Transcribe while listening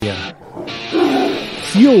Media.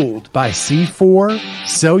 Fueled by C4,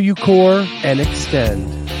 Cellucor, and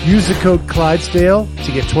Extend. Use the code Clydesdale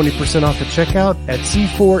to get 20% off at checkout at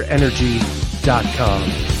c4energy.com.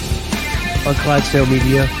 On Clydesdale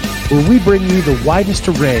Media, where we bring you the widest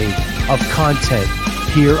array of content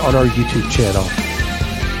here on our YouTube channel.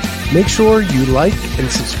 Make sure you like and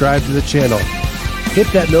subscribe to the channel. Hit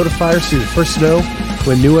that notifier so you're the first to know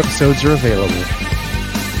when new episodes are available.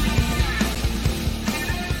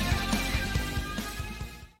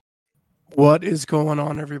 What is going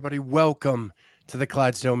on, everybody? Welcome to the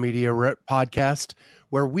Clydesdale Media podcast,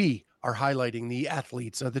 where we are highlighting the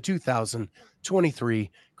athletes of the 2023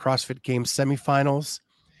 CrossFit Games semifinals.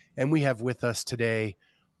 And we have with us today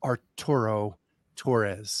Arturo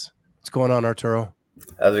Torres. What's going on, Arturo?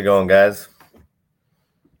 How's it going, guys?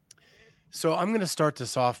 So I'm going to start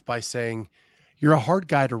this off by saying you're a hard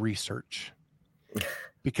guy to research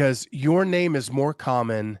because your name is more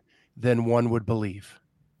common than one would believe.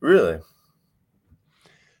 Really?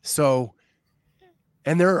 So,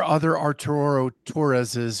 and there are other Arturo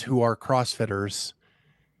Torreses who are CrossFitters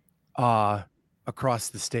across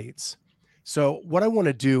the states. So what I want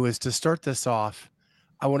to do is to start this off,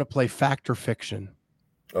 I want to play fact or fiction.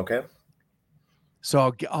 Okay.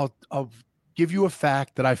 So I'll give you a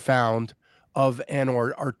fact that I found of an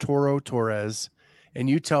Arturo Torres, and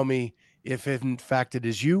you tell me if in fact it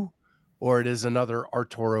is you or it is another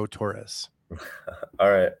Arturo Torres.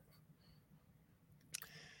 All right.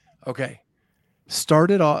 Okay.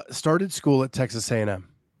 Started school at Texas A&M.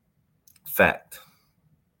 Fact.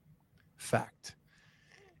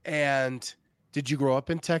 And did you grow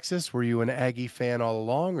up in Texas? Were you an Aggie fan all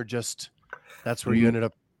along, or just that's where you ended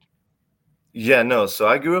up? Yeah, no. So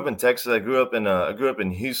I grew up in Texas. I grew up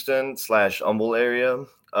in Houston / Humble area.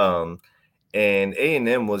 And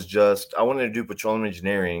A&M was just, I wanted to do petroleum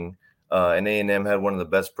engineering. And A&M had one of the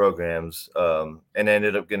best programs, and I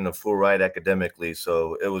ended up getting a full ride academically.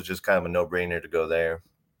 So it was just kind of a no-brainer to go there.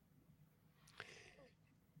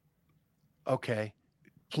 Okay.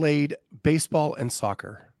 Played baseball and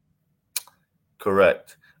soccer.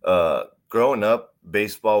 Correct. Growing up,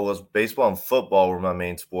 baseball and football were my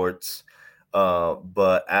main sports.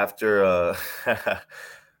 But after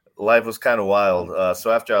life was kind of wild.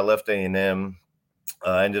 So after I left A&M,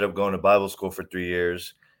 I ended up going to Bible school for 3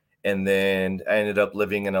 years. And then I ended up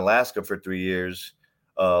living in Alaska for 3 years.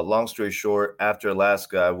 Long story short, after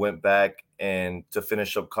Alaska, I went back and to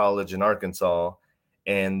finish up college in Arkansas.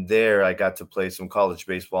 And there I got to play some college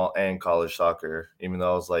baseball and college soccer, even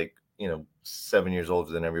though I was 7 years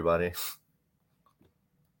older than everybody.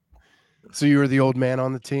 So you were the old man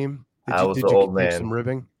on the team? I was the old man. Some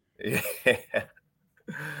ribbing? Yeah.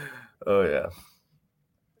 Oh, yeah.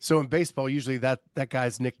 So in baseball, usually that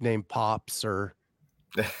guy's nickname Pops or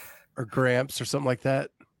Gramps or something like that.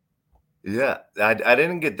 Yeah, I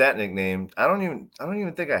didn't get that nickname. I don't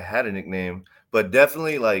even think I had a nickname, but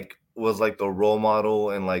definitely was the role model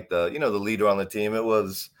and the leader on the team. It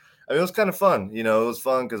was kind of fun. It was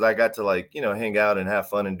fun because I got to hang out and have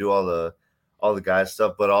fun and do all the guys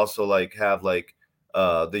stuff, but also have the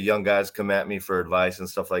young guys come at me for advice and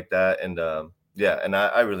stuff like that. And and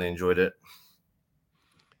I really enjoyed it.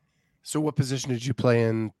 So what position did you play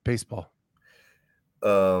in baseball?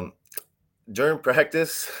 During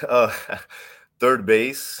practice, third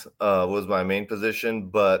base was my main position,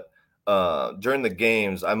 but during the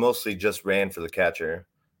games, I mostly just ran for the catcher.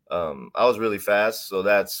 I was really fast, so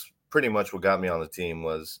that's pretty much what got me on the team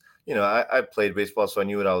was, I played baseball, so I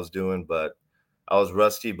knew what I was doing, but I was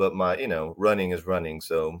rusty, but my, running is running.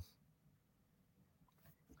 So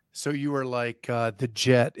you were like the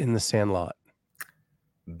Jet in the Sandlot.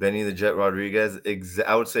 Benny the Jet Rodriguez.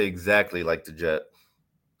 I would say exactly like the Jet.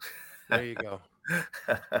 There you go.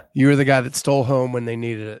 You were the guy that stole home when they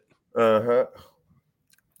needed it. Uh-huh.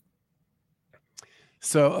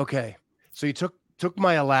 So, okay. So you took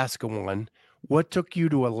my Alaska one. What took you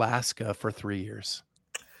to Alaska for 3 years?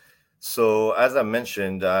 So as I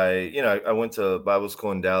mentioned, I went to Bible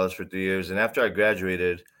school in Dallas for 3 years. And after I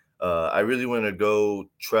graduated, I really wanted to go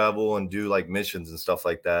travel and do missions and stuff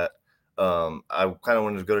like that. I kind of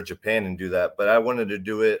wanted to go to Japan and do that, but I wanted to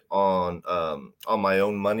do it on my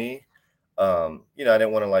own money. I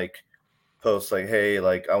didn't want to post hey,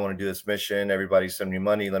 I want to do this mission. Everybody send me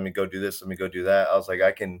money. Let me go do this. Let me go do that. I was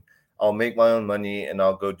I'll make my own money and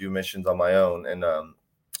I'll go do missions on my own. And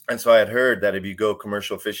so I had heard that if you go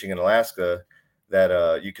commercial fishing in Alaska,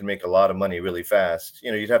 that you can make a lot of money really fast.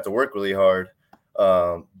 You'd have to work really hard.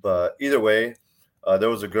 But either way, there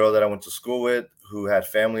was a girl that I went to school with who had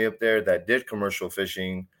family up there that did commercial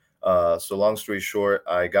fishing. So long story short,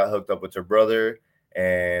 I got hooked up with her brother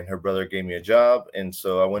and her brother gave me a job, and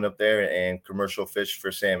so I went up there and commercial fished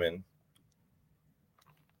for salmon.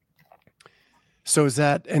 So is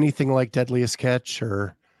that anything like Deadliest Catch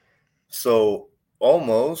or? So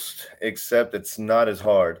almost, except it's not as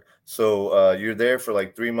hard. So you're there for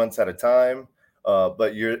like 3 months at a time,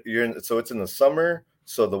 but so it's in the summer,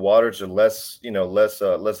 so the waters are less,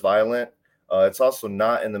 less violent. It's also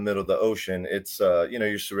not in the middle of the ocean. It's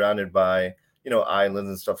you're surrounded by islands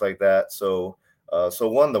and stuff like that. So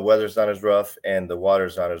one, the weather's not as rough and the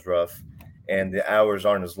water's not as rough, and the hours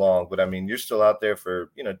aren't as long. But I mean, you're still out there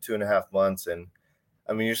for 2.5 months, and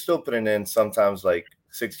I mean, you're still putting in sometimes like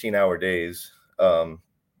 16-hour days.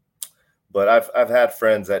 But I've had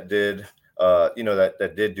friends that did,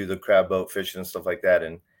 that did do the crab boat fishing and stuff like that,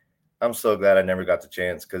 and I'm so glad I never got the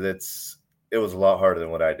chance because it was a lot harder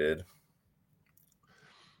than what I did.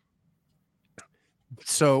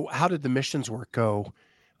 So how did the missions work go?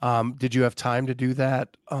 Did you have time to do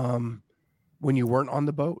that when you weren't on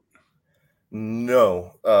the boat?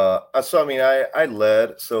 No. So I mean, I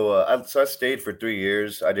led. So I stayed for 3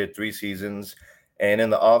 years. I did 3 seasons, and in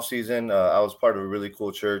the off season, I was part of a really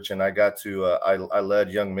cool church, and I got to I led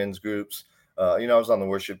young men's groups. I was on the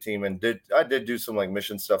worship team and did do some like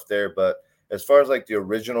mission stuff there. But as far as like the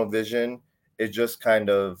original vision, it just kind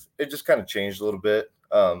of changed a little bit.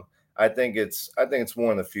 I think it's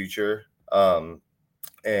more in the future. And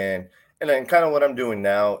and then kind of what I'm doing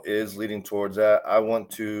now is leading towards that. I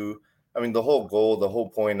mean, the whole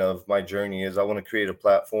point of my journey is I want to create a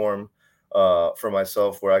platform for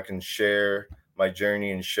myself where I can share my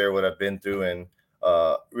journey and share what I've been through, and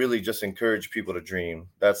really just encourage people to dream.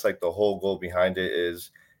 That's like the whole goal behind it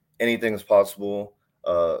is anything is possible,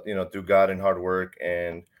 through God and hard work.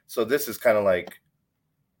 And so this is kind of like,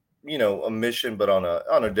 a mission, but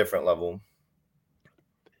on a different level.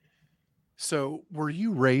 So were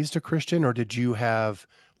you raised a Christian or did you have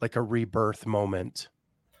like a rebirth moment?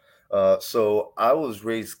 So I was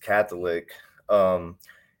raised Catholic. And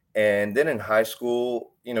then in high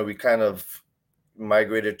school, we kind of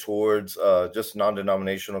migrated towards just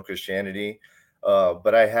non-denominational Christianity.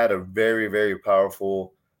 But I had a very, very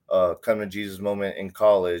powerful come to Jesus moment in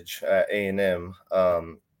college at A&M.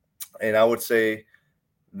 And I would say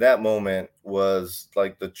that moment was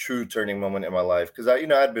like the true turning moment in my life because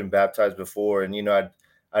I'd been baptized before, and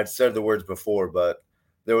I'd said the words before, but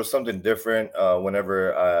there was something different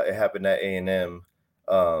whenever it happened at A&M.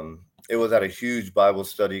 It was at a huge Bible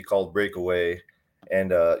study called Breakaway,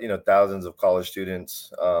 and thousands of college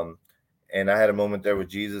students. And I had a moment there with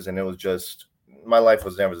Jesus, and it was just my life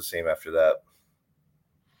was never the same after that.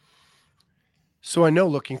 So I know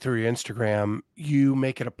looking through your Instagram, you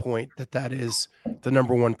make it a point that that is the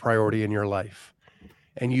number one priority in your life,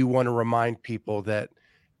 and you want to remind people that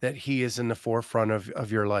he is in the forefront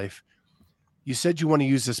of your life. You said you want to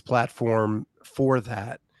use this platform for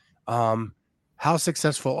that. Um, how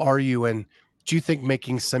successful are you, and do you think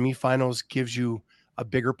making semifinals gives you a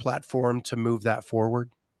bigger platform to move that forward?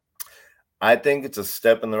 I think it's a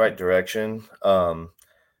step in the right direction.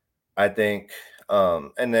 I think,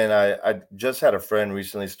 and then I just had a friend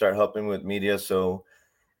recently start helping with media, so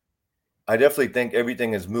I definitely think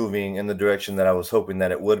everything is moving in the direction that I was hoping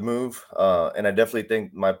that it would move. And I definitely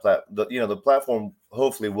think the platform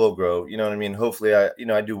hopefully will grow. You know what I mean? Hopefully,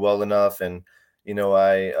 I do well enough, and you know,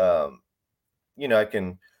 I, I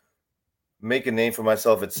can make a name for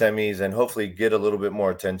myself at semis, and hopefully get a little bit more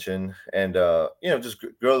attention, and just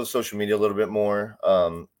grow the social media a little bit more.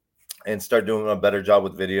 And start doing a better job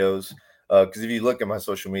with videos. Because if you look at my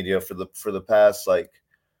social media for the past like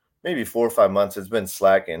maybe 4 or 5 months, it's been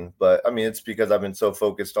slacking. But I mean, it's because I've been so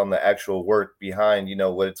focused on the actual work behind,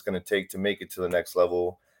 what it's going to take to make it to the next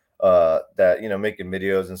level. That making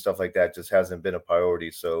videos and stuff like that just hasn't been a priority.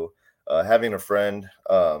 So having a friend,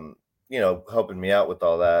 helping me out with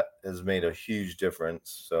all that has made a huge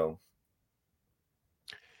difference. So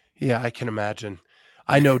Yeah, I can imagine.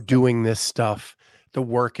 I know doing this stuff, the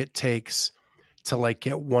work it takes to like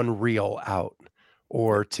get one reel out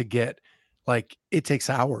or to get like it takes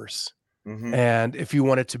hours. hmm And if you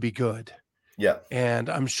want it to be good, yeah, and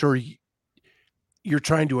I'm sure you're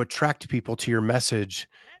trying to attract people to your message,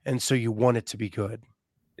 and so you want it to be good.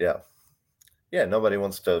 yeah. Yeah, nobody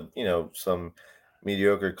wants to, some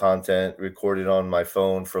mediocre content recorded on my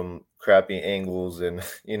phone from crappy angles and,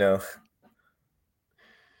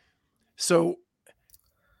 So,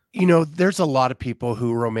 there's a lot of people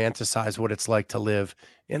who romanticize what it's like to live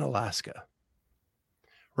in Alaska,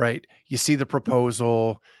 right? You see the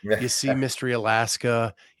proposal, yeah. you see Mystery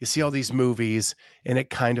Alaska, you see all these movies, and it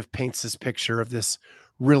kind of paints this picture of this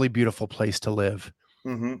really beautiful place to live.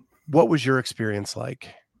 hmm What was your experience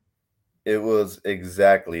like? It was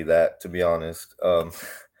exactly that, to be honest.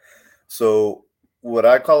 So what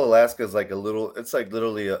I call Alaska is like a little, it's like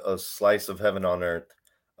literally a slice of heaven on earth.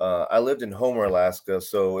 I lived in Homer, Alaska,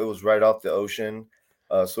 so it was right off the ocean.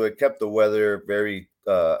 So it kept the weather very,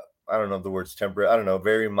 I don't know if the word's temperate, I don't know,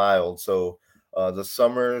 very mild. So the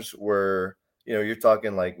summers were, you're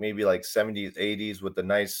talking like maybe like 70s, 80s with a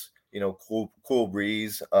nice, cool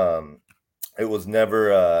breeze. It was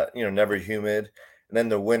never never humid, and then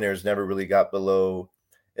the winters never really got below,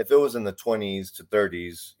 if it was in the 20s to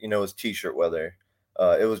 30s, it was t-shirt weather.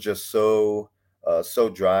 It was just so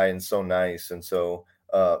dry and so nice. And so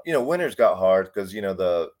winters got hard because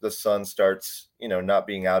the sun starts not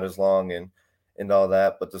being out as long, and all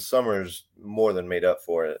that, but the summers more than made up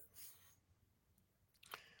for it.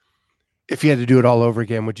 If you had to do it all over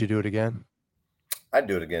again, would you do it again? I'd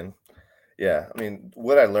do it again. Yeah, I mean,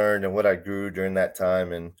 what I learned and what I grew during that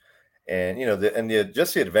time, and the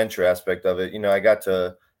just the adventure aspect of it. I got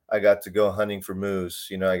to go hunting for moose.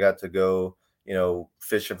 I got to go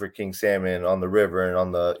fishing for king salmon on the river and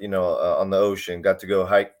on the ocean. Got to go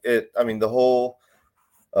hike it. I mean, the whole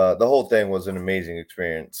thing was an amazing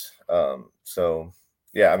experience. So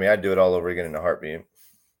yeah, I mean, I'd do it all over again in a heartbeat.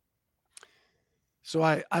 So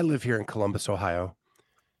I live here in Columbus, Ohio.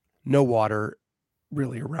 No water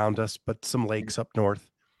really around us, but some lakes up north.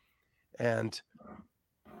 And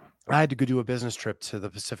I had to go do a business trip to the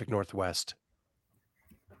Pacific Northwest.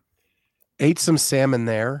 Ate some salmon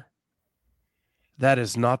there. That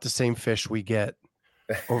is not the same fish we get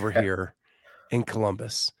over here in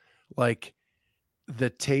Columbus. Like the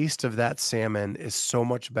taste of that salmon is so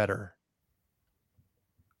much better.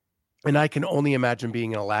 And I can only imagine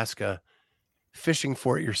being in Alaska, fishing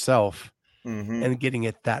for it yourself Mm-hmm. and getting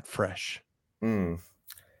it that fresh. Mm.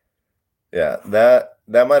 Yeah, that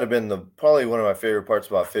might have been the probably one of my favorite parts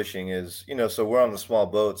about fishing is, so we're on the small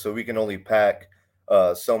boat, so we can only pack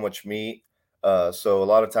so much meat. So a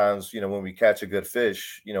lot of times, when we catch a good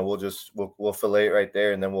fish, we'll fillet it right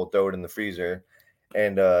there and then we'll throw it in the freezer.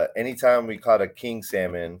 And anytime we caught a king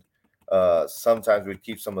salmon, sometimes we'd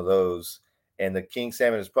keep some of those. And the king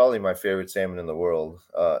salmon is probably my favorite salmon in the world.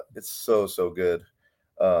 It's so good.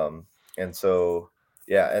 And so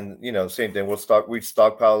yeah, and same thing. We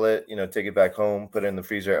stockpile it, take it back home, put it in the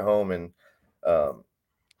freezer at home, and um,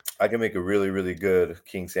 I can make a really, really good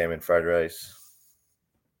king salmon fried rice.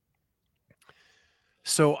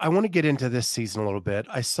 So I want to get into this season a little bit.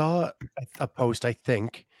 I saw a post, I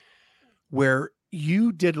think, where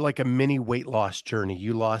you did like a mini weight loss journey.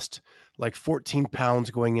 You lost like 14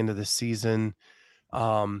 pounds going into the season.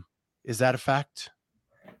 Um, is that a fact?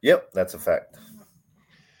 Yep, that's a fact.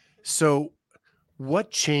 So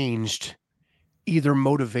what changed either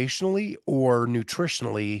motivationally or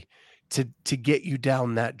nutritionally to get you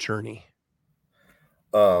down that journey?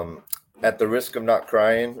 Um, at the risk of not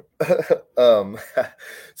crying, um,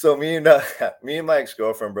 so me and my ex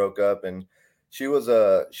girlfriend broke up, and she was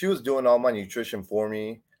doing all my nutrition for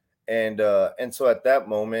me, and so at that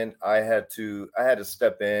moment, I had to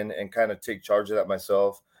step in and kind of take charge of that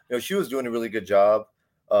myself. She was doing a really good job,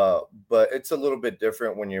 but it's a little bit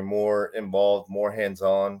different when you're more involved, more hands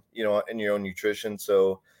on, in your own nutrition.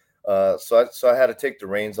 So I had to take the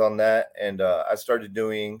reins on that, and I started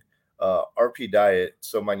doing RP diet.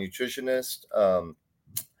 So my nutritionist,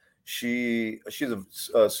 she's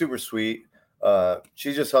a super sweet.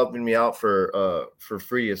 She's just helping me out for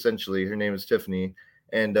free essentially. Her name is Tiffany,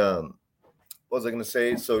 and what was I going to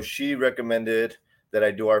say? So she recommended that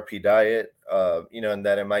I do RP diet, and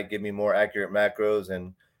that it might give me more accurate macros,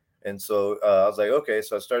 and so I was like, okay.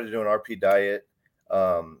 So I started doing RP diet,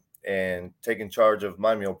 and taking charge of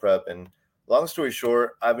my meal prep. And long story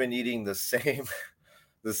short, I've been eating the same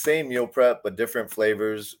the same meal prep but different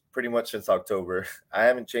flavors pretty much since October. I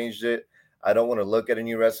haven't changed it. I don't want to look at a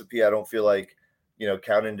new recipe. I don't feel like,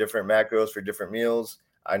 counting different macros for different meals.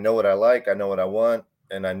 I know what I like, I know what I want,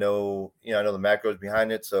 and I know the macros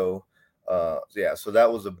behind it. So that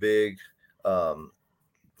was a big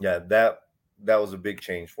yeah, that was a big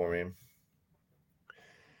change for me.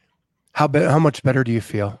 How much better do you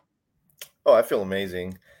feel? Oh, I feel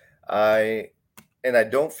amazing. I and I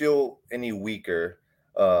don't feel any weaker.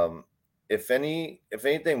 Um, if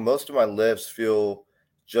anything, most of my lifts feel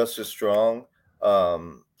just as strong.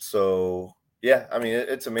 So yeah, I mean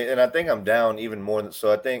it's amazing, and I think I'm down even more.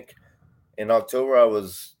 So I think in October I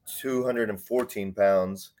was 214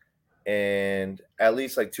 pounds, and at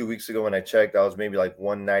least like 2 weeks ago when I checked, I was maybe like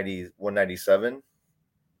 190, 197.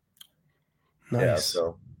 Yeah. Nice.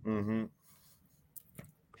 So. Hmm.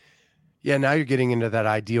 Yeah, now you're getting into that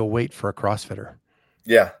ideal weight for a CrossFitter,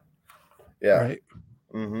 Yeah. Yeah. right?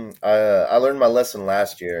 I learned my lesson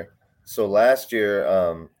last year. So last year,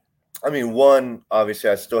 I mean, one, obviously,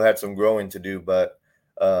 I still had some growing to do, but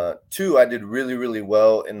two, I did really, really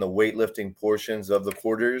well in the weightlifting portions of the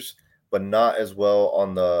quarters, but not as well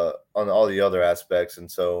on all the other aspects.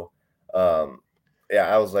 And so, um,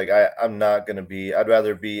 yeah, I was like, I'm not gonna be. I'd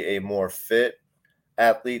rather be a more fit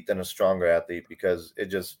athlete than a stronger athlete because it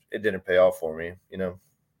didn't pay off for me, you know.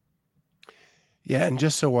 Yeah, and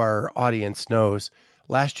just so our audience knows,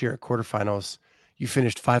 last year at quarterfinals, you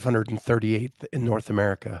finished 538th in North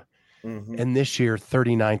America, Mm-hmm. and this year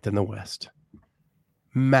 39th in the West.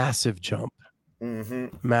 Massive jump,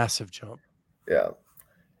 Mm-hmm. massive jump. Yeah.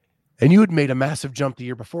 And you had made a massive jump the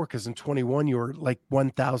year before because in 21 you were like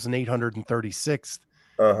 1,836th,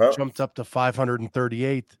 Uh-huh. jumped up to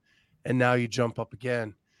 538th, and now you jump up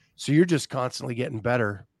again. So you're just constantly getting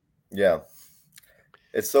better. Yeah.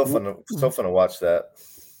 It's so Wh- fun to watch that.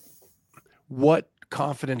 What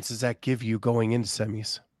confidence does that give you going into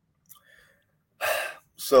semis?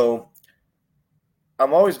 So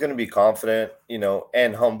I'm always going to be confident, you know,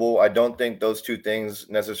 and humble. I don't think those two things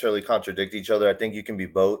necessarily contradict each other. I think you can be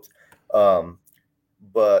both. Um,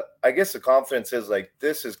 but I guess the confidence is like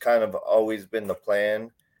this has kind of always been the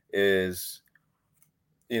plan is,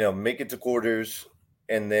 you know, make it to quarters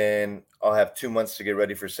and then I'll have 2 months to get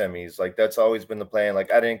ready for semis. Like that's always been the plan.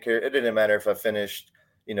 Like I didn't care. It didn't matter if I finished,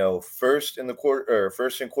 you know, first in the quarter or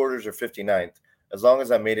first in quarters or 59th. As long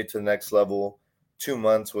as I made it to the next level, 2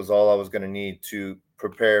 months was all I was going to need to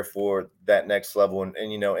prepare for that next level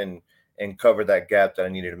and you know and cover that gap that I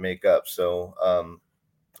needed to make up. So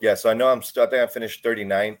yeah, so I know I think I finished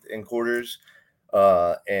 39th in quarters.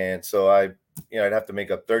 And so I'd have to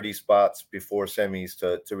make up 30 spots before semis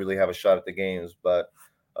to really have a shot at the games. But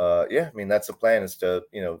yeah, I mean, that's the plan is to,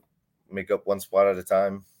 you know, make up one spot at a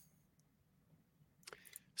time.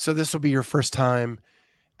 So this will be your first time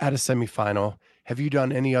at a semifinal. Have you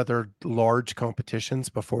done any other large competitions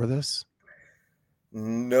before this?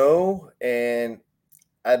 No, and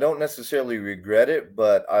I don't necessarily regret it,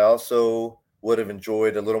 but I also would have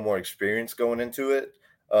enjoyed a little more experience going into it.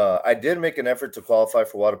 I did make an effort to qualify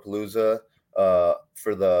for Wadapalooza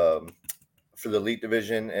for the elite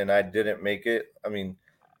division, and I didn't make it. I mean,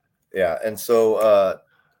 yeah, and so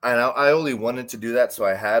I only wanted to do that so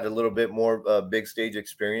I had a little bit more big stage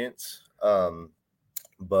experience.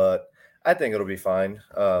 But I think it'll be fine.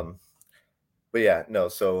 But yeah, no.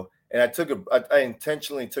 So and I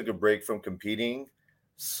intentionally took a break from competing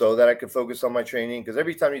so that I could focus on my training because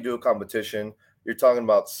every time you do a competition, you're talking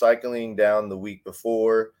about cycling down the week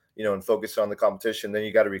before, you know, and focus on the competition. Then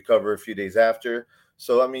you got to recover a few days after.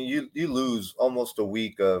 So I mean, you lose almost a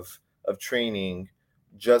week of training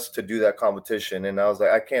just to do that competition. And I was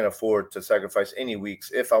like, I can't afford to sacrifice any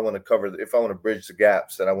weeks if I want to if I want to bridge the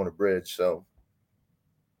gaps that I want to bridge. So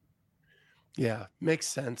Yeah, makes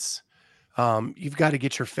sense. You've got to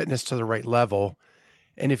get your fitness to the right level.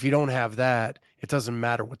 And if you don't have that, it doesn't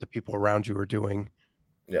matter what the people around you are doing.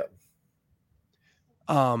 yeah.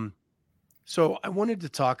 Um, so I wanted to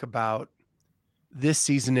talk about this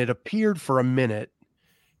season. It appeared for a minute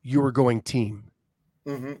you were going team.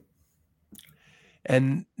 Hmm.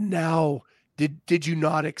 And now did you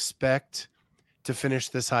not expect to finish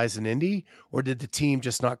this high as an indie, or did the team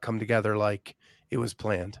just not come together like it was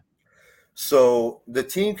planned? So the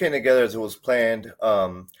team came together as it was planned.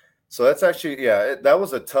 So that's actually, yeah, that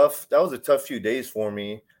was a tough few days for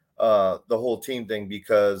me, the whole team thing,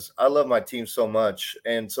 because I love my team so much.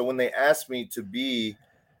 And so when they asked me to be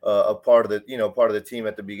a part of part of the team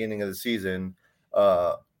at the beginning of the season,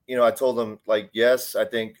 uh, you know, I told them like, yes, I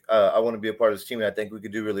think I want to be a part of this team, and I think we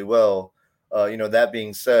could do really well. You know, that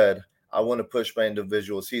being said, I want to push my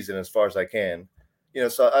individual season as far as I can. You know,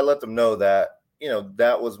 so I let them know that you know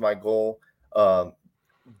that was my goal. um,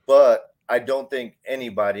 but I don't think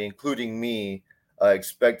anybody, including me,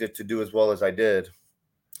 expected to do as well as I did.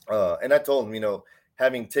 And I told him, you know,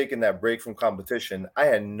 having taken that break from competition, I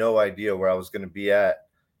had no idea where I was going to be at,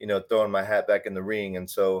 you know, throwing my hat back in the ring. And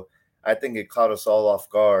so I think it caught us all off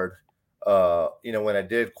guard, you know, when I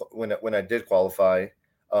did qualify.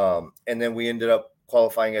 And then we ended up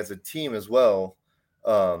qualifying as a team as well.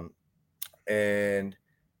 Um, and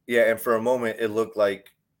yeah, and for a moment it looked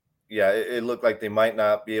like it looked like they might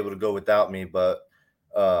not be able to go without me, but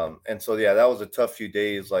and so yeah, that was a tough few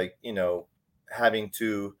days, like, you know, having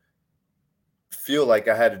to feel like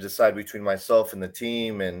I had to decide between myself and the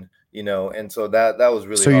team and, you know, and so that was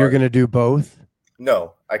really So you're hard. going to do both?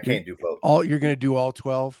 No, I You're can't do both. you're going to do all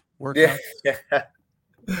 12 Yeah. workouts?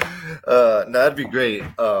 No, that'd be great.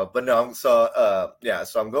 But no, yeah,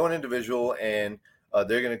 so I'm going individual and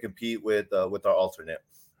they're going to compete with our alternate.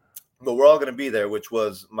 But we're all going to be there, which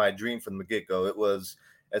was my dream from the get go.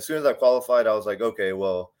 as soon as I qualified, I was like, okay,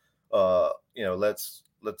 well, let's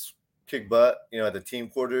kick butt, at the team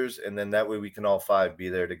quarters, and then that way we can all five be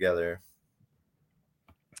there together.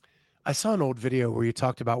 I saw an old video where you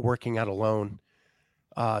talked about working out alone.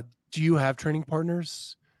 Uh, do you have training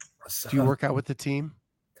partners? Do you So, work out with the team?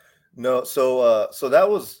 no, so that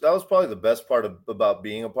was probably the best part about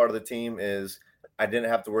being a part of the team is I didn't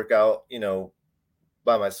have to work out,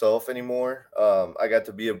 by myself anymore. I got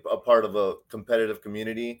to be a part of a competitive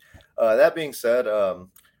community. That being said,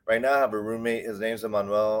 right now I have a roommate. His name's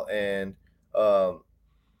Emmanuel, and um,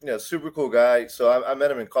 super cool guy. So I met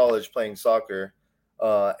him in college playing soccer,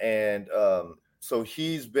 and so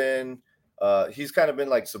he's kind of been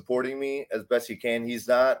like supporting me as best he can. He's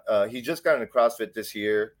not he just got into CrossFit this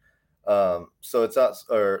year, so it's not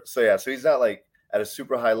or so yeah. So he's not like at a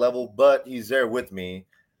super high level, but he's there with me,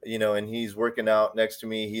 and he's working out next to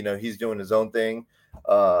me. He's doing his own thing.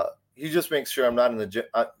 He just makes sure I'm not in the gym.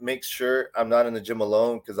 Makes sure I'm not in the gym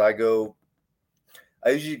alone because I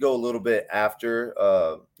usually go a little bit after,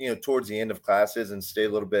 towards the end of classes and stay a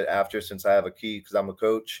little bit after since I have a key because I'm a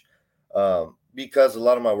coach. Because a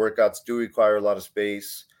lot of my workouts do require a lot of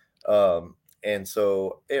space. And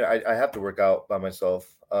so I have to work out by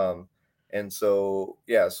myself. And so,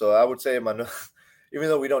 yeah, so I would say even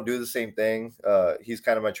though we don't do the same thing, he's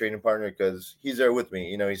kind of my training partner because he's there with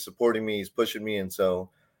me. He's supporting me, he's pushing me. And so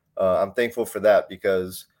I'm thankful for that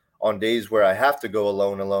because on days where I have to go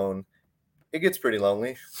alone, it gets pretty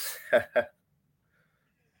lonely.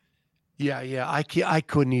 Yeah. I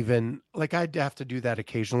couldn't even like I'd have to do that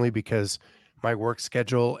occasionally because my work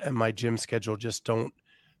schedule and my gym schedule just don't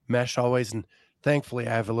mesh always. And thankfully,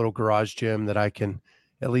 I have a little garage gym that I can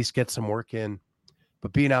at least get some work in.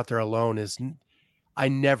 But being out there alone I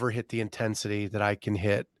never hit the intensity that I can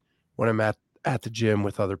hit when I'm at the gym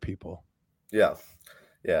with other people. Yeah.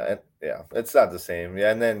 Yeah, and yeah, it's not the same.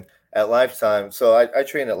 Yeah, and then at Lifetime, so I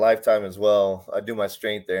train at Lifetime as well. I do my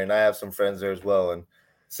strength there, and I have some friends there as well. And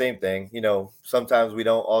same thing, sometimes we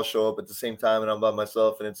don't all show up at the same time, and I'm by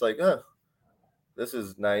myself, and it's like, this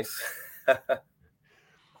is nice.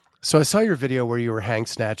 So I saw your video where you were hang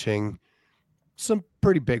snatching some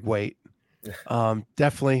pretty big weight.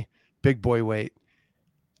 Definitely big boy weight.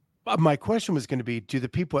 My question was going to be, do the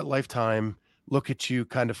people at Lifetime look at you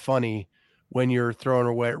kind of funny when you're throwing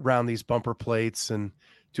away around these bumper plates and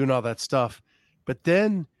doing all that stuff? But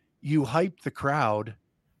then you hyped the crowd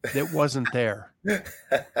that wasn't there.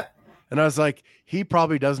 And I was like, he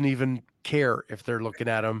probably doesn't even care if they're looking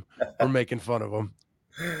at him or making fun of him.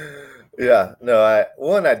 Yeah, no,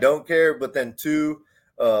 I don't care, but then two,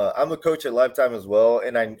 I'm a coach at Lifetime as well,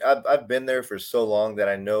 and I've been there for so long that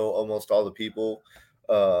I know almost all the people,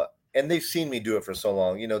 uh, and they've seen me do it for so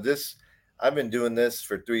long. I've been doing this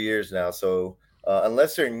for 3 years now, so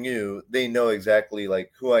unless they're new, they know exactly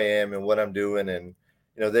like who I am and what I'm doing, and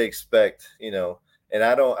they expect, and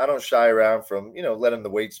I don't shy around from letting the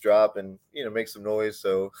weights drop and make some noise,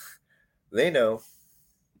 so they know.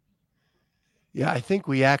 Yeah, I think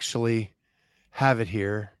we actually have it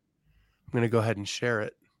here. I'm going to go ahead and share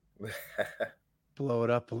it, blow it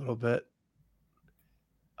up a little bit.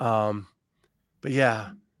 Um, but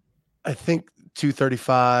yeah, I think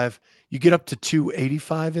 235. You get up to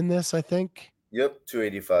 285 in this, I think. Yep,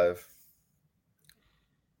 285.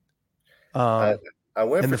 I Um, I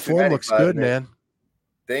went and for the form looks 295, good, man. man.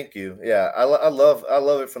 Thank you. Yeah, I love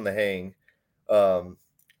it from the hang. Um,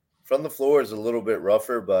 from the floor is a little bit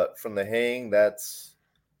rougher, but from the hang, I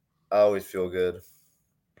always feel good.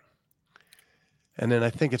 And then I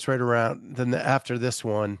think it's right around then after this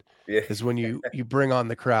one Yeah, is when you bring on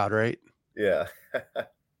the crowd, right? yeah,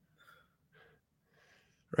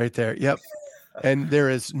 Right there. Yep. And there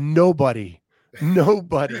is nobody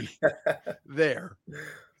there.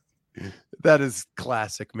 That is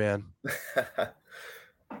classic, man.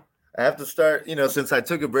 I have to start. Since I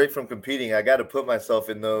took a break from competing, I got to put myself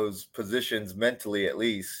in those positions mentally, at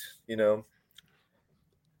least.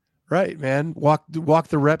 Right, man. Walk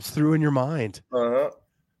the reps through in your mind. Uh huh.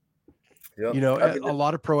 Yep. I've A been.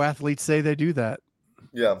 lot of pro athletes say they do that.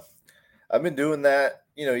 Yeah. I've been doing that,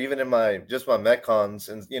 even in my metcons,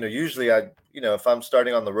 and usually if I'm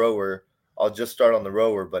starting on the rower, I'll just start on the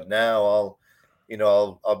rower. But now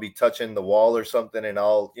I'll be touching the wall or something, and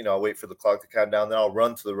I'll wait for the clock to count down, then I'll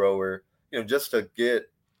run to the rower, just to get,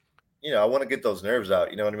 I want to get those nerves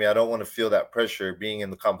out. You know what I mean? I don't want to feel that pressure being in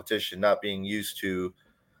the competition, not being used to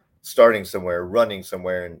starting somewhere, running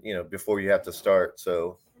somewhere, and before you have to start.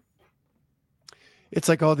 So It's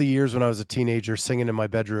like all the years when I was a teenager singing in my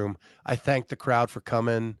bedroom. I thanked the crowd for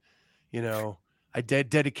coming. You know, I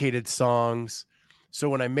dedicated songs. So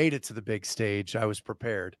when I made it to the big stage, I was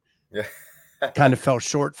prepared. yeah. Kind of fell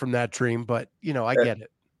short from that dream, but I get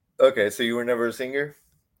it. Okay, so you were never a singer?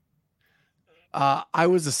 I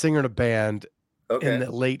was a singer in a band in Okay.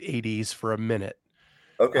 the late 80s for a minute.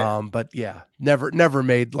 Okay. But yeah, never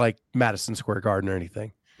made like Madison Square Garden or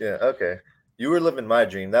anything. Yeah, okay. You were living my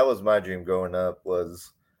dream. That was my dream growing up,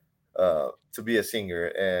 was to be a singer.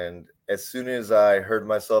 And as soon as I heard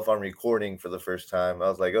myself on recording for the first time, I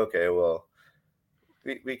was like, okay, well,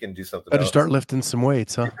 we can do something Better else. start lifting some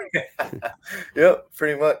weights, huh? Yep,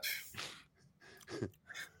 pretty much.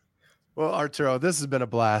 Well, Arturo, this has been a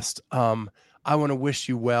blast. I want to wish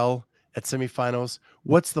you well at semifinals.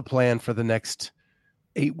 What's the plan for the next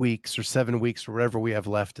 8 weeks or 7 weeks or whatever we have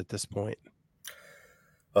left at this point?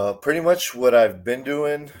 Pretty much what I've been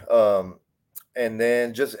doing. And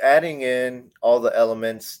then just adding in all the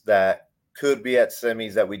elements that could be at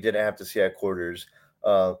semis that we didn't have to see at quarters.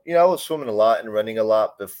 I was swimming a lot and running a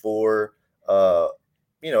lot before,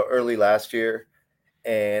 early last year.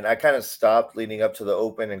 And I kind of stopped leading up to the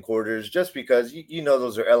open and quarters just because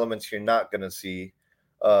those are elements you're not going to see.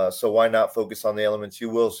 So why not focus on the elements you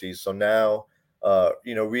will see? So now,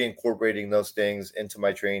 reincorporating those things into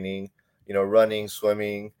my training, running,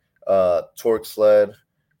 swimming, torque sled,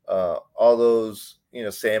 all those,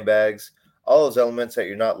 sandbags, all those elements that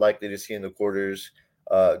you're not likely to see in the quarters,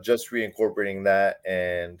 just reincorporating that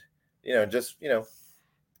and,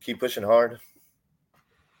 keep pushing hard.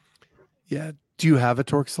 Yeah. Do you have a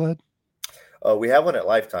torque sled? We have one at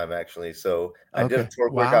Lifetime actually. So I did a Okay.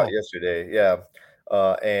 torque workout Wow. yesterday. Yeah,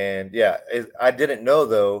 and yeah, I didn't know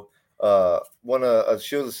though.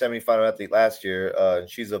 She was a semifinal athlete last year, and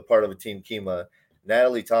she's a part of a team Kima.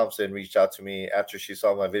 Natalie Thompson reached out to me after she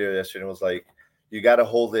saw my video yesterday and was like, "You got to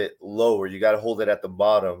hold it lower. You got to hold it at the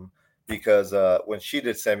bottom." Because when she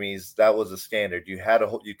did semis, that was a standard. You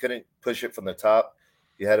couldn't push it from the top.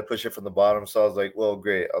 You had to push it from the bottom. So I was like, well,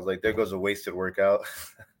 great. I was like, there goes a wasted workout.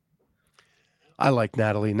 I like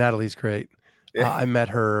Natalie. Natalie's great. Yeah. I met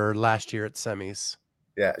her last year at semis.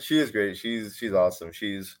 Yeah, she is great. She's awesome.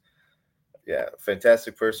 She's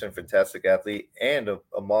fantastic person, fantastic athlete, and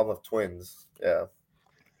a mom of twins. Yeah.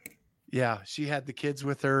 Yeah. She had the kids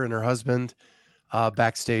with her and her husband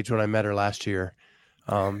backstage when I met her last year.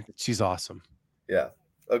 She's awesome. Yeah.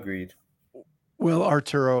 Agreed. Well,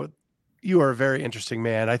 Arturo, you are a very interesting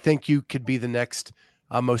man. I think you could be the next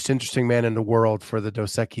most interesting man in the world for the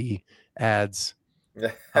Dos Equis ads.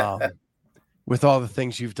 With all the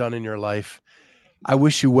things you've done in your life, I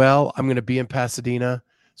wish you well. I'm going to be in Pasadena,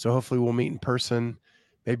 so hopefully we'll meet in person.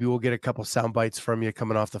 Maybe we'll get a couple sound bites from you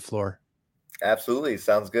coming off the floor. Absolutely.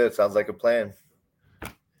 Sounds good. Sounds like a plan.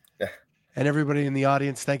 And everybody in the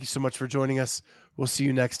audience, thank you so much for joining us. We'll see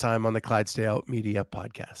you next time on the Clydesdale Media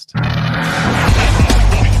Podcast.